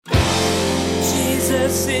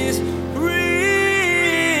Jesus is real.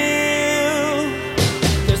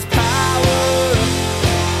 There's power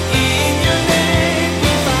in your name.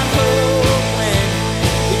 We find hope when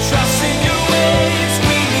we trust in your ways.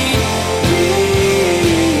 We need real.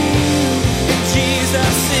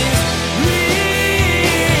 Jesus is real.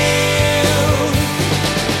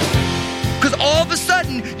 Because all of a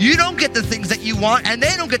sudden, you don't get the things that you want, and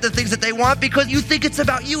they don't get the things that they want because you think it's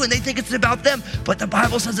about you and they think it's about them. But the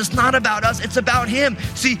Bible says it's not about us, it's about him.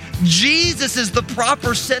 See, Jesus is the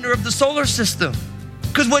proper center of the solar system.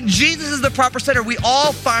 Because when Jesus is the proper center, we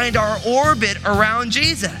all find our orbit around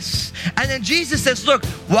Jesus. And then Jesus says, look,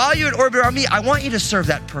 while you're in orbit around me, I want you to serve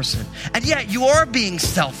that person. And yet you are being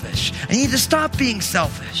selfish, and you need to stop being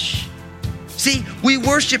selfish. See, we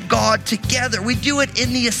worship God together. We do it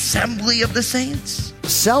in the assembly of the saints.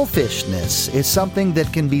 Selfishness is something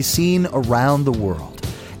that can be seen around the world.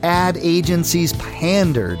 Ad agencies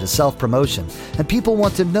pander to self-promotion, and people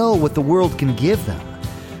want to know what the world can give them.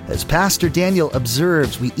 As Pastor Daniel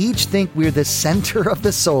observes, we each think we're the center of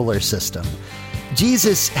the solar system.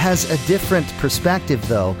 Jesus has a different perspective,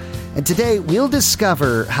 though, and today we'll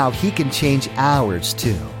discover how he can change ours,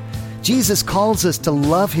 too. Jesus calls us to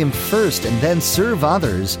love him first and then serve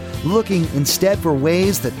others, looking instead for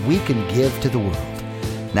ways that we can give to the world.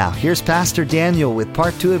 Now, here's Pastor Daniel with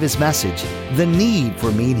part 2 of his message, The Need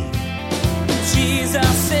for Meaning.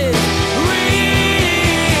 Jesus is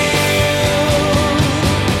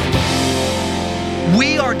real.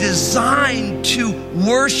 We are designed to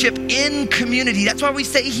worship in community. That's why we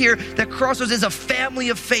say here that Crossroads is a family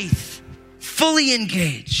of faith, fully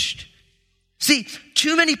engaged. See,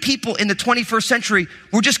 too many people in the 21st century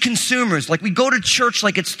were just consumers. Like, we go to church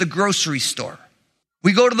like it's the grocery store.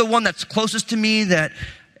 We go to the one that's closest to me, that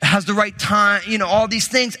has the right time, all these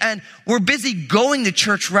things. And we're busy going to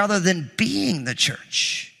church rather than being the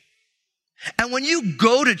church. And when you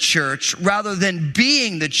go to church rather than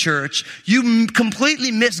being the church, you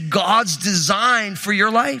completely miss God's design for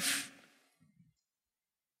your life.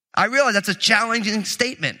 I realize that's a challenging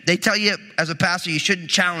statement. They tell you as a pastor, you shouldn't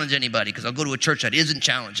challenge anybody because I'll go to a church that isn't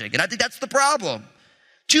challenging. And I think that's the problem.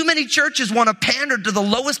 Too many churches want to pander to the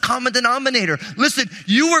lowest common denominator. Listen,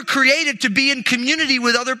 you were created to be in community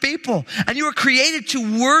with other people. And you were created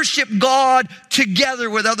to worship God together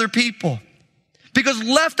with other people. Because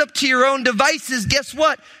left up to your own devices, guess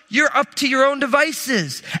what? You're up to your own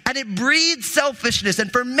devices. And it breeds selfishness.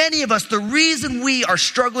 And for many of us, the reason we are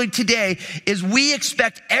struggling today is we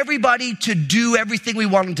expect everybody to do everything we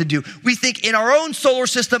want them to do. We think in our own solar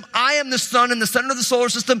system, I am the sun and the center of the solar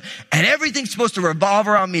system, and everything's supposed to revolve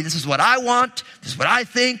around me. This is what I want. This is what I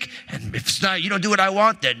think. And if it's not, you don't do what I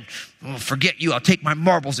want, then forget you. I'll take my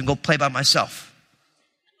marbles and go play by myself.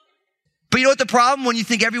 But you know what the problem when you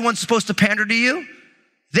think everyone's supposed to pander to you?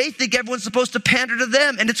 They think everyone's supposed to pander to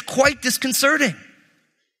them, and it's quite disconcerting.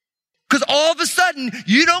 Because all of a sudden,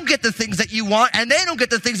 you don't get the things that you want, and they don't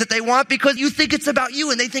get the things that they want because you think it's about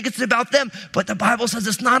you and they think it's about them. But the Bible says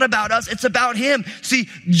it's not about us, it's about him. See,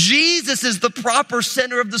 Jesus is the proper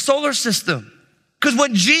center of the solar system. Because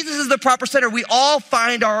when Jesus is the proper center, we all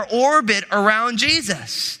find our orbit around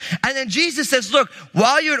Jesus. And then Jesus says, look,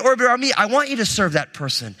 while you're in orbit around me, I want you to serve that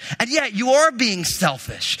person. And yet you are being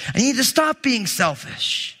selfish. And you need to stop being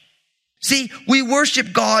selfish. See, we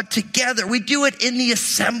worship God together. We do it in the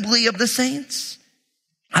assembly of the saints.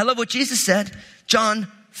 I love what Jesus said. John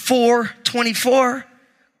 4:24.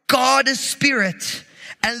 God is spirit,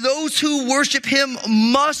 and those who worship him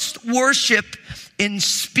must worship in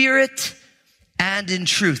spirit and in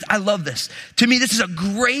truth. I love this. To me, this is a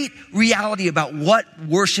great reality about what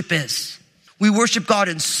worship is. We worship God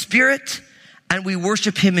in spirit and we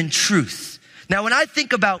worship him in truth. Now, when I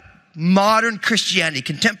think about modern Christianity,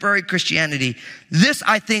 contemporary Christianity, this,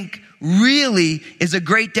 I think, really is a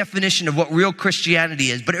great definition of what real Christianity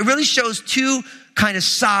is. But it really shows two kind of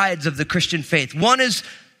sides of the Christian faith. One is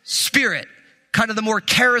spirit, kind of the more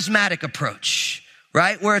charismatic approach,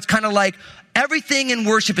 right? Where it's kind of like, everything in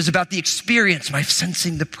worship is about the experience. Am I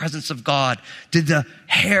sensing the presence of God? Did the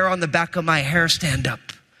hair on the back of my hair stand up?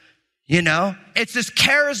 It's this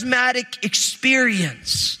charismatic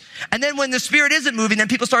experience. And then when the Spirit isn't moving, then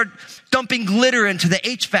people start dumping glitter into the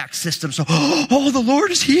HVAC system. So, the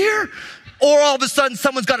Lord is here. Or all of a sudden,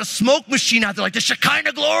 someone's got a smoke machine out there, like the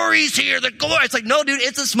Shekinah glory's here. The glory. It's like, no, dude,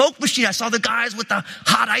 it's a smoke machine. I saw the guys with the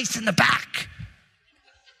hot ice in the back.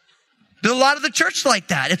 There's a lot of the church like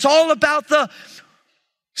that. It's all about the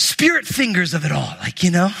spirit fingers of it all.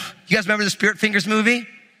 You guys remember the Spirit Fingers movie?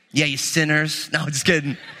 Yeah, you sinners. No, I'm just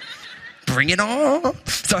kidding. Bring it on.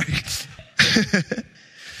 Sorry.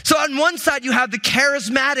 So on one side, you have the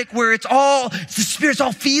charismatic where the Spirit's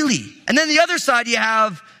all feely. And then the other side, you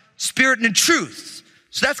have Spirit and truth.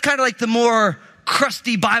 So that's kind of like the more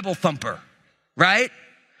crusty Bible thumper, right?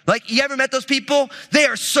 Like, you ever met those people? They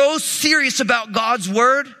are so serious about God's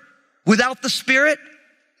word without the Spirit.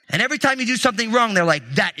 And every time you do something wrong, they're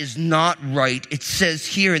like, that is not right. It says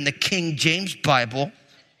here in the King James Bible,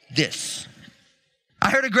 this. I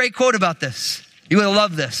heard a great quote about this. You will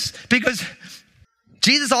love this. Because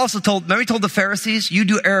Jesus also told the Pharisees, you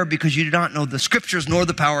do error because you do not know the scriptures nor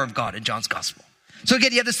the power of God in John's gospel. So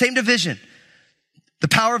again, you have the same division. The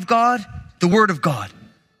power of God, the word of God.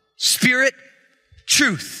 Spirit,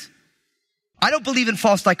 truth. I don't believe in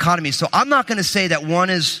false dichotomy, so I'm not going to say that one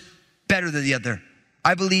is better than the other.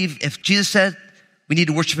 I believe if Jesus said we need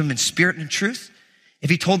to worship him in spirit and truth, if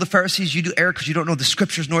he told the Pharisees, you do error because you don't know the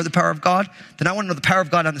scriptures nor the power of God, then I want to know the power of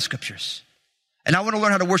God and the scriptures. And I want to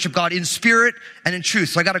learn how to worship God in spirit and in truth.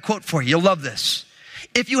 So I got a quote for you. You'll love this.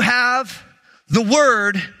 If you have the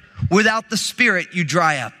word without the Spirit, you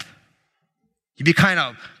dry up. You be kind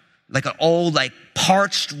of like an old,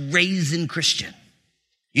 parched raisin Christian.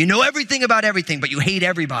 You know everything about everything, but you hate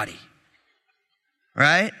everybody.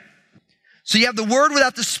 Right? So you have the word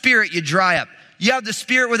without the Spirit, you dry up. You have the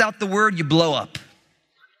Spirit without the word, you blow up.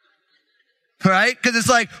 Right? Because it's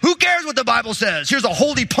like, who cares what the Bible says? Here's a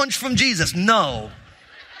holy punch from Jesus. No.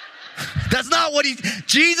 That's not what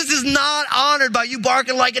Jesus is not honored by you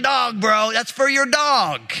barking like a dog, bro. That's for your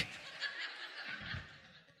dog.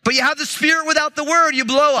 But you have the Spirit without the word, you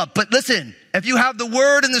blow up. But listen, if you have the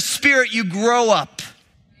word and the Spirit, you grow up.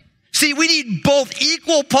 See, we need both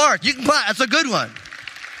equal parts. You can clap. That's a good one.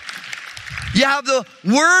 You have the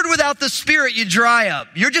word without the Spirit, you dry up.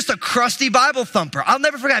 You're just a crusty Bible thumper. I'll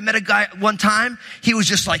never forget, I met a guy one time. He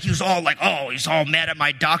was all mad at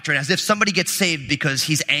my doctrine, as if somebody gets saved because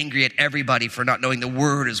he's angry at everybody for not knowing the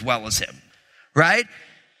word as well as him. Right?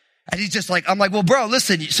 And he's just like, I'm like, well, bro,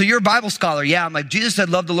 listen, so you're a Bible scholar. Yeah, I'm like, Jesus said,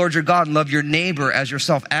 love the Lord your God and love your neighbor as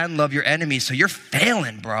yourself and love your enemies. So you're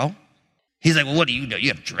failing, bro. He's like, well, what do? You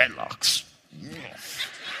have dreadlocks.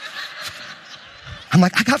 I'm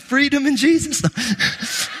like, I got freedom in Jesus.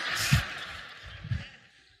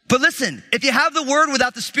 But listen, if you have the word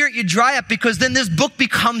without the Spirit, you dry up, because then this book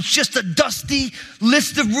becomes just a dusty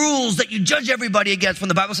list of rules that you judge everybody against, when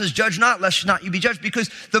the Bible says, judge not, lest not you be judged, because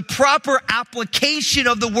the proper application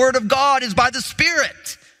of the word of God is by the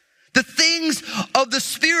Spirit. The things of the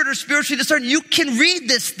Spirit are spiritually discerned. You can read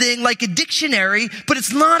this thing like a dictionary, but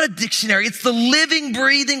it's not a dictionary. It's the living,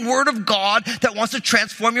 breathing word of God that wants to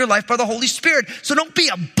transform your life by the Holy Spirit. So don't be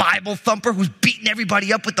a Bible thumper who's beating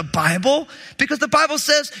everybody up with the Bible, because the Bible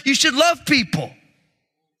says you should love people.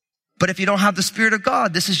 But if you don't have the Spirit of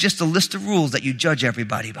God, this is just a list of rules that you judge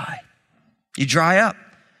everybody by. You dry up.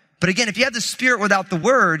 But again, if you have the Spirit without the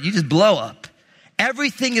word, you just blow up.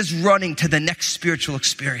 Everything is running to the next spiritual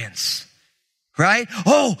experience, right?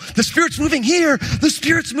 Oh, the Spirit's moving here. The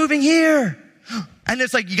Spirit's moving here. And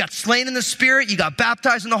it's like you got slain in the Spirit. You got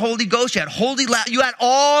baptized in the Holy Ghost. You had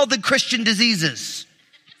all the Christian diseases.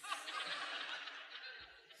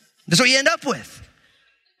 That's what you end up with.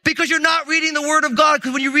 Because you're not reading the Word of God.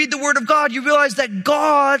 Because when you read the Word of God, you realize that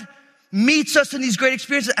God meets us in these great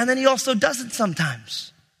experiences, and then he also doesn't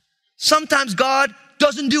sometimes. Sometimes God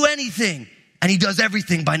doesn't do anything. And he does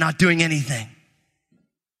everything by not doing anything.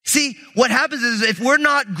 See, what happens is if we're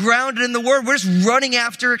not grounded in the word, we're just running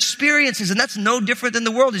after experiences. And that's no different than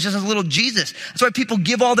the world. It's just a little Jesus. That's why people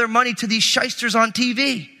give all their money to these shysters on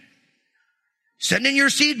TV. Send in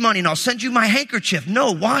your seed money and I'll send you my handkerchief.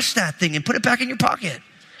 No, wash that thing and put it back in your pocket.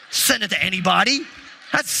 Send it to anybody.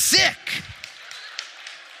 That's sick.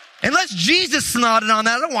 Unless Jesus snotted on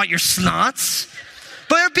that. I don't want your snots.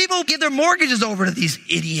 But there are people who give their mortgages over to these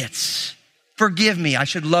idiots. Forgive me, I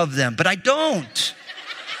should love them, but I don't.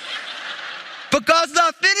 But God's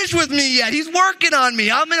not finished with me yet. He's working on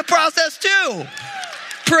me. I'm in a process too.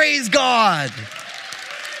 Praise God.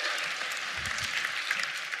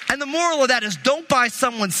 And the moral of that is don't buy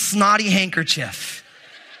someone's snotty handkerchief.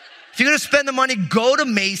 If you're going to spend the money, go to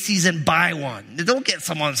Macy's and buy one. Don't get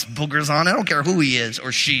someone's boogers on it. I don't care who he is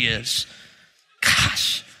or she is.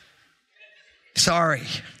 Gosh. Sorry.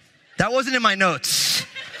 That wasn't in my notes.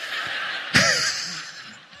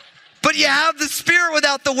 But you have the Spirit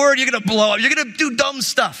without the word, you're going to blow up. You're going to do dumb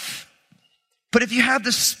stuff. But if you have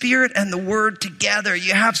the Spirit and the word together,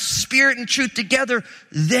 you have spirit and truth together,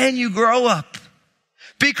 then you grow up.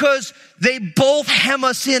 Because they both hem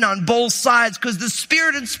us in on both sides, because the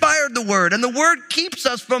Spirit inspired the word, and the word keeps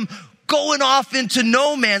us from going off into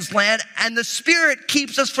no man's land, and the Spirit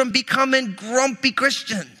keeps us from becoming grumpy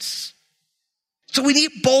Christians. So we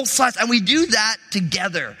need both sides, and we do that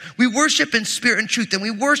together. We worship in spirit and truth, and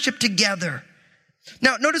we worship together.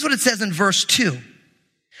 Now, notice what it says in verse 2.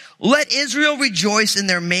 Let Israel rejoice in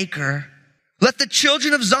their maker. Let the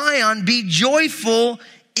children of Zion be joyful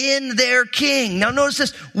in their king. Now, notice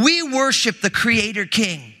this. We worship the Creator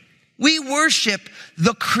King. We worship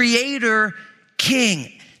the Creator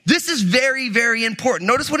King. This is very, very important.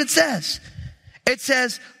 Notice what it says. It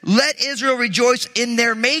says, let Israel rejoice in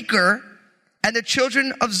their maker, and the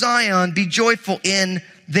children of Zion be joyful in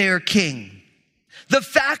their king. The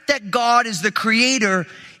fact that God is the creator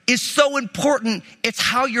is so important. It's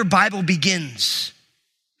how your Bible begins.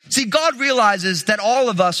 See, God realizes that all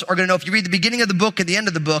of us are going to know. If you read the beginning of the book and the end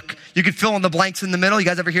of the book, you can fill in the blanks in the middle. You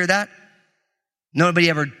guys ever hear that? Nobody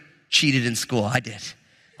ever cheated in school. I did.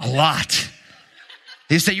 A lot.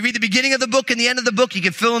 You say you read the beginning of the book and the end of the book, you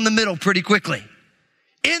can fill in the middle pretty quickly.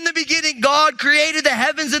 In the beginning, God created the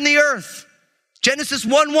heavens and the earth. Genesis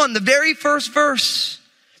 1:1, the very first verse.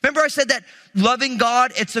 Remember I said that loving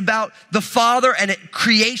God, it's about the Father, and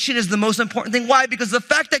creation is the most important thing. Why? Because the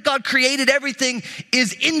fact that God created everything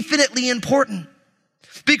is infinitely important.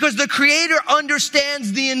 Because the Creator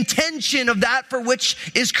understands the intention of that for which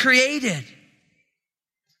is created.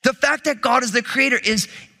 The fact that God is the Creator is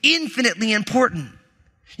infinitely important.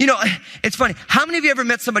 You know, it's funny. How many of you ever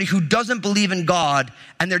met somebody who doesn't believe in God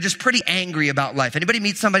and they're just pretty angry about life? Anybody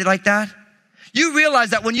meet somebody like that? You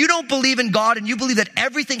realize that when you don't believe in God and you believe that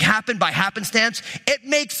everything happened by happenstance, it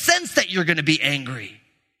makes sense that you're going to be angry.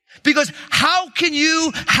 Because how can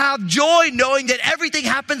you have joy knowing that everything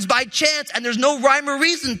happens by chance and there's no rhyme or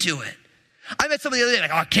reason to it? I met somebody the other day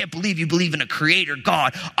like, oh, I can't believe you believe in a creator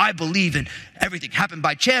God. I believe in everything happened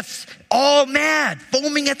by chance. All mad,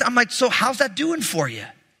 foaming at I'm like, so how's that doing for you?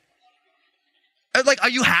 Like, are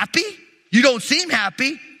you happy? You don't seem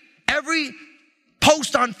happy. Every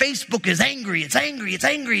post on Facebook is angry. It's angry. It's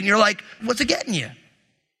angry. And you're like, what's it getting you?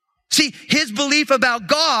 See, his belief about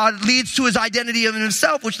God leads to his identity of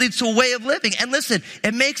himself, which leads to a way of living. And listen,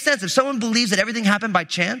 it makes sense. If someone believes that everything happened by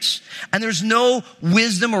chance and there's no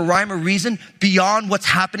wisdom or rhyme or reason beyond what's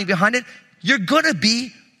happening behind it, you're going to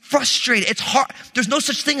be frustrated. It's hard. There's no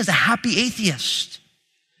such thing as a happy atheist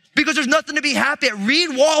because there's nothing to be happy at.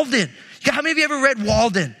 Read Walden. How many of you ever read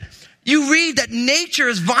Walden? You read that nature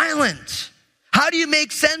is violent. How do you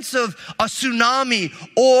make sense of a tsunami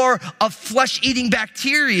or a flesh-eating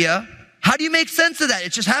bacteria? How do you make sense of that?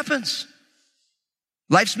 It just happens.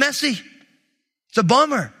 Life's messy. It's a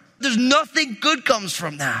bummer. There's nothing good comes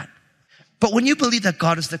from that. But when you believe that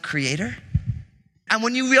God is the creator, and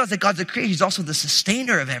when you realize that God's the creator, he's also the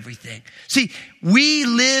sustainer of everything. See, we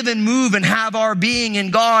live and move and have our being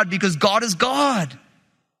in God because God is God.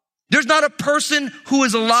 There's not a person who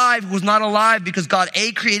is alive who is not alive because God,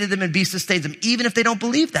 A, created them and B, sustains them, even if they don't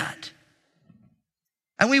believe that.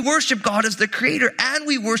 And we worship God as the creator and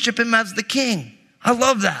we worship him as the king. I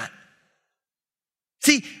love that.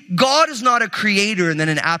 See, God is not a creator and then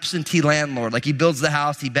an absentee landlord. Like he builds the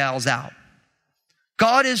house, he bails out.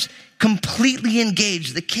 God is completely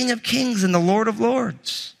engaged, the King of Kings and the Lord of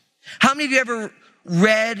Lords. How many of you ever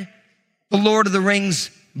read the Lord of the Rings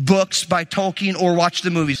books by Tolkien or watched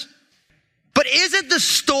the movies? But isn't the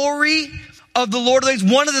story of the Lord of the Rings,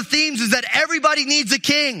 one of the themes is that everybody needs a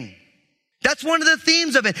king. That's one of the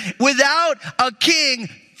themes of it. Without a king,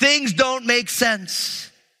 things don't make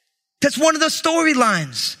sense. That's one of the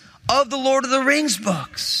storylines of the Lord of the Rings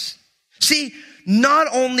books. See, not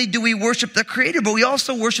only do we worship the creator, but we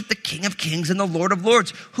also worship the King of Kings and the Lord of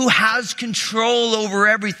Lords who has control over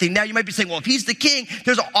everything. Now you might be saying, well, if he's the king,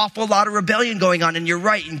 there's an awful lot of rebellion going on. And you're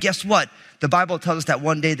right. And guess what? The Bible tells us that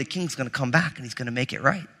one day the king's going to come back and he's going to make it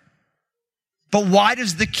right. But why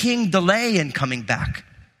does the king delay in coming back?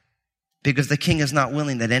 Because the king is not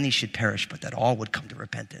willing that any should perish, but that all would come to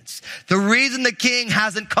repentance. The reason the king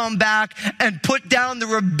hasn't come back and put down the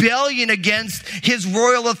rebellion against his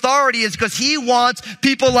royal authority is because he wants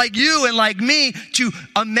people like you and like me to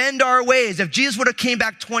amend our ways. If Jesus would have came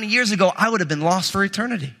back 20 years ago, I would have been lost for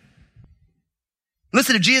eternity.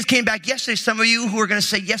 Listen, if Jesus came back yesterday, some of you who are going to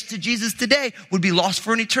say yes to Jesus today would be lost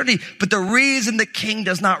for an eternity. But the reason the king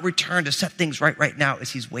does not return to set things right now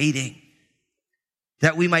is he's waiting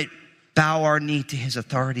that we might bow our knee to his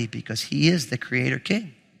authority because he is the creator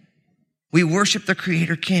king. We worship the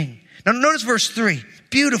creator king. Now notice verse 3.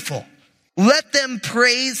 Beautiful. Let them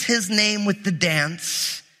praise his name with the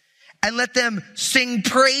dance and let them sing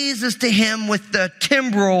praises to him with the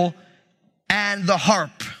timbrel and the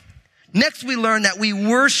harp. Next, we learn that we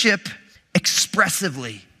worship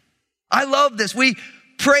expressively. I love this. We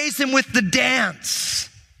praise him with the dance,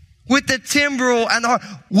 with the timbrel and the harp.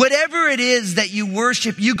 Whatever it is that you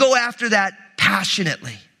worship, you go after that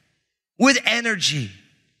passionately, with energy.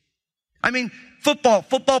 I mean,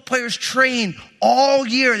 football players train all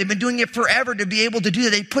year. They've been doing it forever to be able to do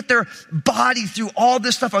that. They put their body through all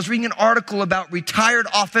this stuff. I was reading an article about retired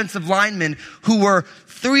offensive linemen who were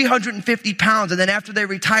 350 pounds. And then after they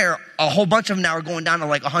retire, a whole bunch of them now are going down to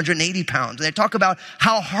like 180 pounds. And they talk about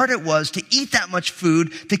how hard it was to eat that much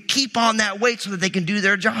food to keep on that weight so that they can do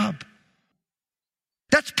their job.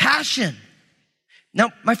 That's passion.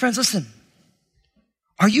 Now, my friends, listen.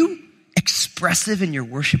 Are you expressive in your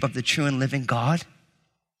worship of the true and living God?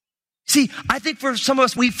 See, I think for some of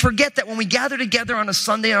us, we forget that when we gather together on a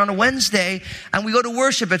Sunday and on a Wednesday and we go to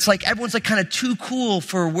worship, it's like everyone's like kind of too cool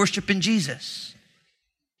for worshiping Jesus.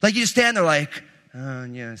 Like you just stand there like, oh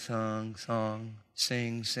yeah, song,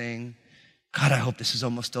 sing. God, I hope this is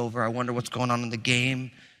almost over. I wonder what's going on in the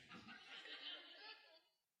game.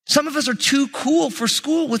 Some of us are too cool for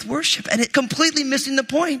school with worship and it completely missing the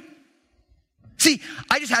point. See,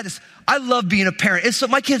 I just had this, I love being a parent.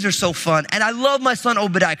 My kids are so fun. And I love my son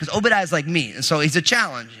Obadiah because Obadiah is like me. And so he's a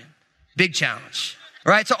challenge, big challenge,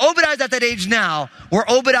 right? So Obadiah's at that age now where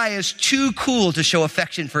Obadiah is too cool to show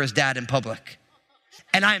affection for his dad in public.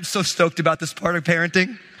 And I am so stoked about this part of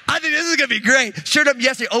parenting. I think this is going to be great. Sure enough,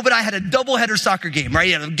 yesterday, Obadiah had a doubleheader soccer game, right?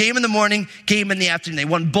 He had a game in the morning, game in the afternoon. They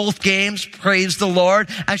won both games. Praise the Lord.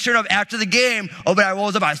 And sure enough, after the game, Obadiah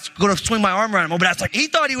rolls up. I go to swing my arm around him. Obadiah's like, he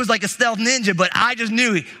thought he was like a stealth ninja, but I just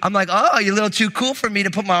knew. I'm like, oh, you're a little too cool for me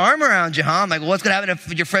to put my arm around you, huh? I'm like, well, what's going to happen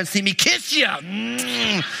if your friends see me kiss you?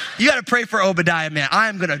 You got to pray for Obadiah, man. I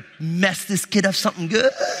am going to mess this kid up something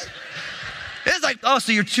good. It's like, oh,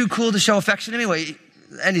 so you're too cool to show affection anyway?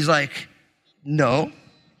 And he's like, no.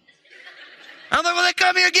 I'm like, well, then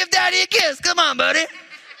come here and give daddy a kiss. Come on, buddy.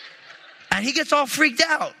 And he gets all freaked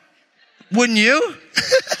out. Wouldn't you?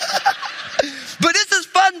 But this is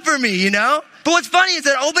fun for me, you know? But what's funny is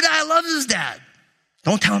that Obadiah loves his dad.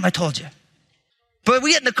 Don't tell him I told you. But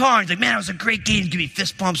we get in the car and he's like, man, it was a great game. Give me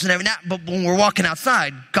fist bumps and everything. But when we're walking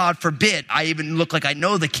outside, God forbid, I even look like I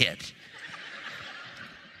know the kid.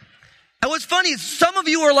 And what's funny is some of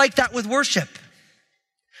you are like that with worship.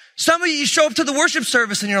 Some of you show up to the worship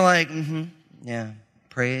service and you're like, yeah,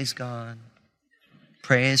 praise God.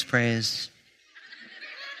 Praise.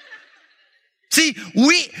 See,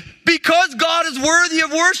 because God is worthy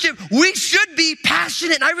of worship, we should be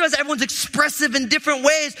passionate. And I realize everyone's expressive in different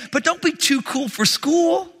ways, but don't be too cool for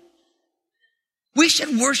school. We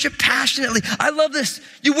should worship passionately. I love this.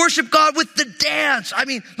 You worship God with the dance. I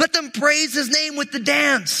mean, let them praise his name with the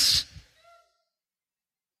dance.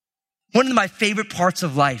 One of my favorite parts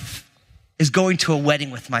of life is going to a wedding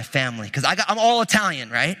with my family because I'm all Italian,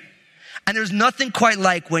 right? And there's nothing quite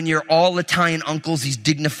like when you're all Italian uncles, these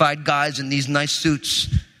dignified guys in these nice suits,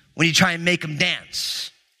 when you try and make them dance.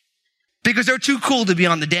 Because they're too cool to be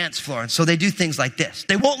on the dance floor. And so they do things like this.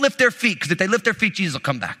 They won't lift their feet because if they lift their feet, Jesus will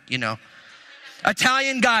come back, you know.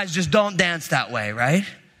 Italian guys just don't dance that way, right?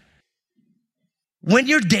 When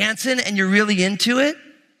you're dancing and you're really into it,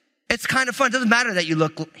 it's kind of fun. It doesn't matter that you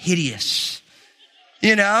look hideous,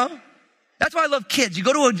 you know? That's why I love kids. You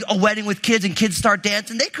go to a wedding with kids and kids start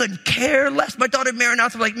dancing. They couldn't care less. My daughter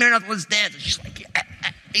Maranatha was like, Maranatha, let's dance. And she's like,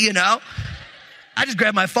 you know? I just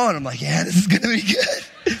grab my phone. I'm like, yeah, this is going to be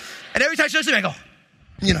good. And every time she looks at me, I go,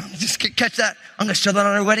 you know, just catch that. I'm going to show that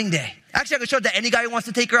on our wedding day. Actually, I'm going to show it to any guy who wants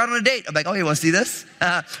to take her out on a date. I'm like, oh, you want to see this?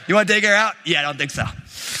 You want to take her out? Yeah, I don't think so.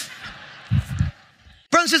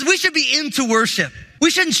 Brothers and sisters, we should be into worship. We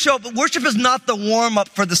shouldn't show up. Worship is not the warm-up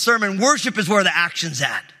for the sermon. Worship is where the action's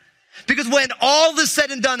at. Because when all is said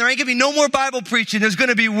and done, there ain't going to be no more Bible preaching. There's going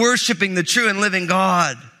to be worshiping the true and living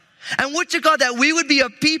God. And would to God that we would be a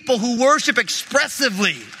people who worship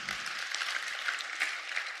expressively.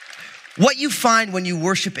 What you find when you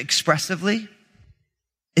worship expressively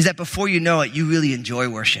is that before you know it, you really enjoy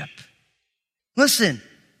worship. Listen,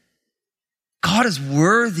 God is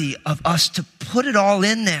worthy of us to put it all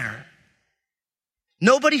in there.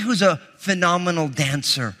 Nobody who's a phenomenal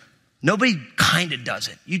dancer, nobody kind of does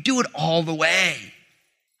it. You do it all the way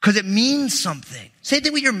because it means something. Same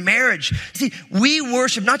thing with your marriage. See, we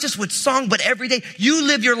worship not just with song, but every day. You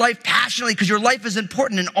live your life passionately because your life is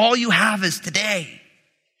important and all you have is today.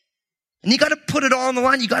 And you got to put it all on the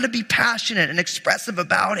line. You got to be passionate and expressive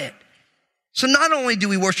about it. So not only do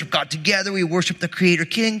we worship God together, we worship the Creator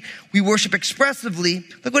King, we worship expressively.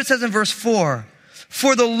 Look what it says in verse 4.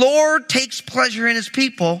 For the Lord takes pleasure in his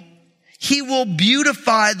people. He will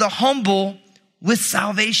beautify the humble with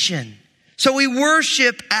salvation. So we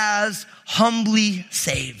worship as humbly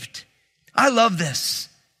saved. I love this.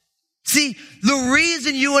 See, the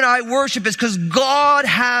reason you and I worship is because God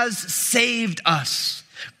has saved us.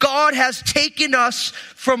 God has taken us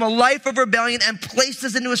from a life of rebellion and placed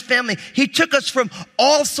us into his family. He took us from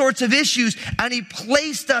all sorts of issues and he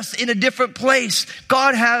placed us in a different place.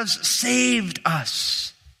 God has saved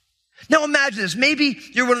us. Now imagine this. Maybe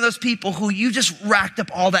you're one of those people who you just racked up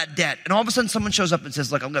all that debt and all of a sudden someone shows up and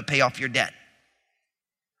says, look, I'm going to pay off your debt.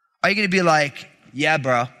 Are you going to be like, yeah,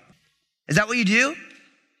 bro? Is that what you do?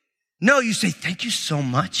 No, you say, thank you so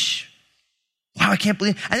much. Wow, I can't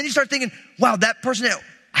believe it. And then you start thinking, wow, that person,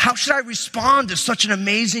 how should I respond to such an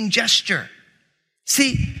amazing gesture?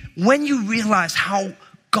 See, when you realize how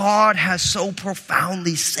God has so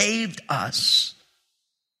profoundly saved us,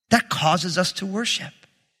 that causes us to worship.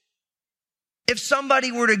 If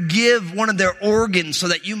somebody were to give one of their organs so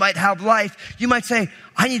that you might have life, you might say,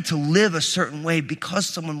 I need to live a certain way because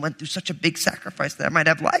someone went through such a big sacrifice that I might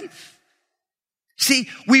have life. See,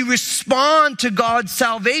 we respond to God's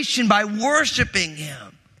salvation by worshiping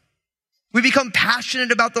him. We become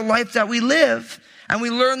passionate about the life that we live, and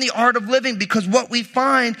we learn the art of living because what we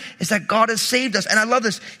find is that God has saved us. And I love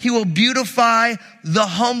this. He will beautify the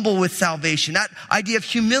humble with salvation. That idea of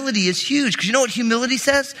humility is huge because you know what humility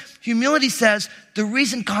says? Humility says the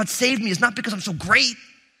reason God saved me is not because I'm so great,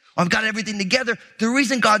 or I've got everything together. The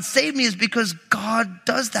reason God saved me is because God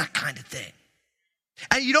does that kind of thing.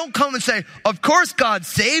 And you don't come and say, of course God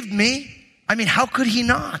saved me. I mean, how could he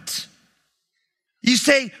not? You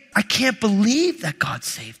say, I can't believe that God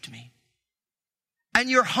saved me. And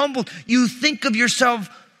you're humbled. You think of yourself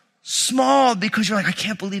small because you're like, I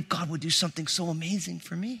can't believe God would do something so amazing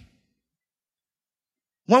for me.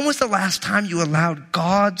 When was the last time you allowed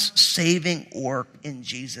God's saving work in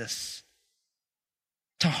Jesus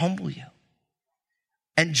to humble you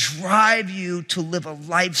and drive you to live a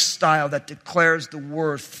lifestyle that declares the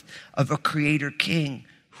worth of a creator king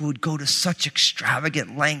who would go to such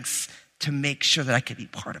extravagant lengths to make sure that I could be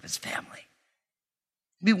part of his family?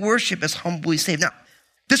 We worship as humbly saved. Now,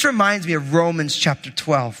 this reminds me of Romans chapter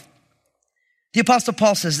 12. The Apostle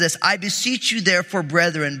Paul says this, I beseech you therefore,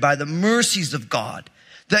 brethren, by the mercies of God,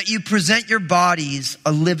 that you present your bodies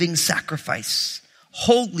a living sacrifice,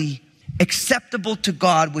 holy, acceptable to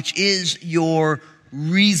God, which is your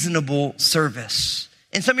reasonable service.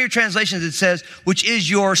 In some of your translations, it says, which is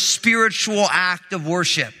your spiritual act of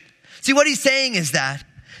worship. See, what he's saying is that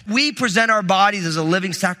we present our bodies as a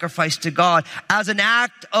living sacrifice to God as an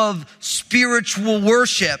act of spiritual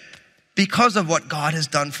worship because of what God has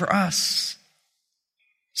done for us.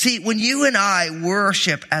 See, when you and I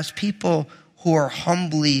worship as people who are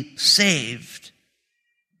humbly saved,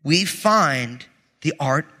 we find the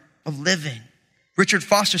art of living. Richard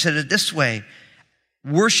Foster said it this way,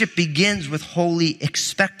 worship begins with holy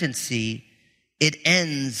expectancy. It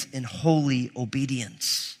ends in holy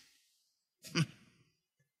obedience.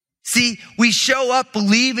 See, we show up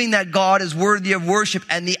believing that God is worthy of worship,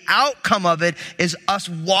 and the outcome of it is us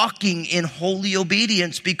walking in holy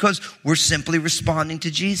obedience because we're simply responding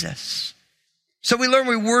to Jesus. So we learn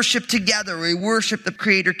we worship together. We worship the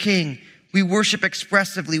Creator King. We worship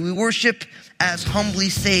expressively. We worship as humbly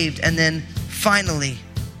saved. And then finally,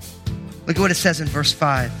 look at what it says in verse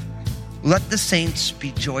 5. Let the saints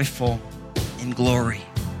be joyful in glory.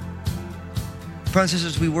 Brothers and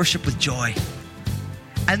sisters, we worship with joy.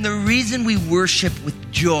 And the reason we worship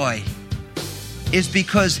with joy is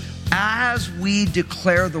because as we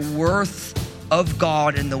declare the worth of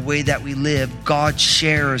God in the way that we live, God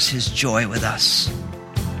shares his joy with us.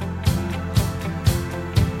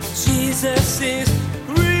 Jesus is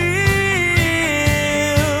real.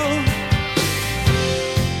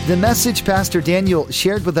 The message Pastor Daniel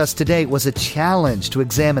shared with us today was a challenge to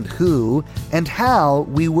examine who and how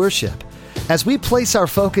we worship. As we place our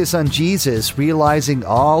focus on Jesus, realizing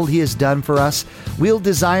all he has done for us, we'll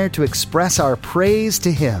desire to express our praise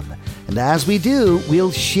to him. And as we do,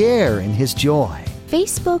 we'll share in his joy.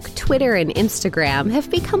 Facebook, Twitter, and Instagram have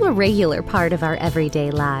become a regular part of our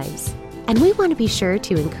everyday lives. And we want to be sure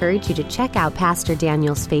to encourage you to check out Pastor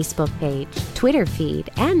Daniel's Facebook page, Twitter feed,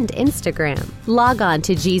 and Instagram. Log on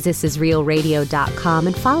to JesusIsRealRadio.com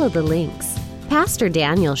and follow the links. Pastor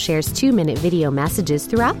Daniel shares 2-minute video messages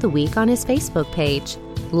throughout the week on his Facebook page.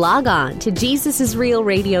 Log on to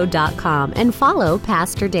JesusIsRealRadio.com and follow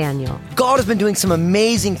Pastor Daniel. God has been doing some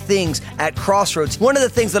amazing things at Crossroads. One of the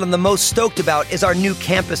things that I'm the most stoked about is our new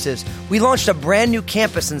campuses. We launched a brand new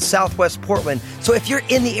campus in Southwest Portland. So if you're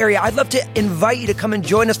in the area, I'd love to invite you to come and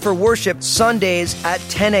join us for worship Sundays at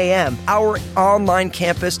 10 a.m. Our online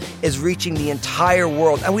campus is reaching the entire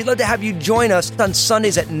world. And we'd love to have you join us on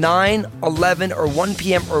Sundays at 9, 11, or 1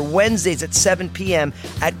 p.m. or Wednesdays at 7 p.m.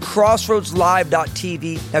 at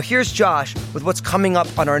crossroadslive.tv. Now here's Josh with what's coming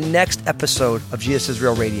up on our next episode of Jesus is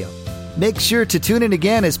Real Radio. Make sure to tune in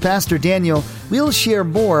again as Pastor Daniel will share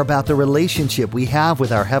more about the relationship we have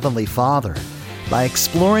with our Heavenly Father. By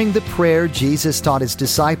exploring the prayer Jesus taught his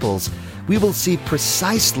disciples, we will see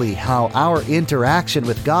precisely how our interaction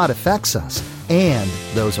with God affects us and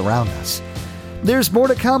those around us. There's more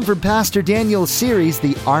to come from Pastor Daniel's series,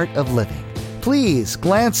 The Art of Living. Please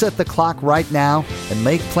glance at the clock right now and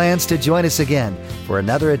make plans to join us again for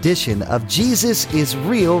another edition of Jesus is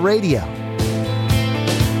Real Radio.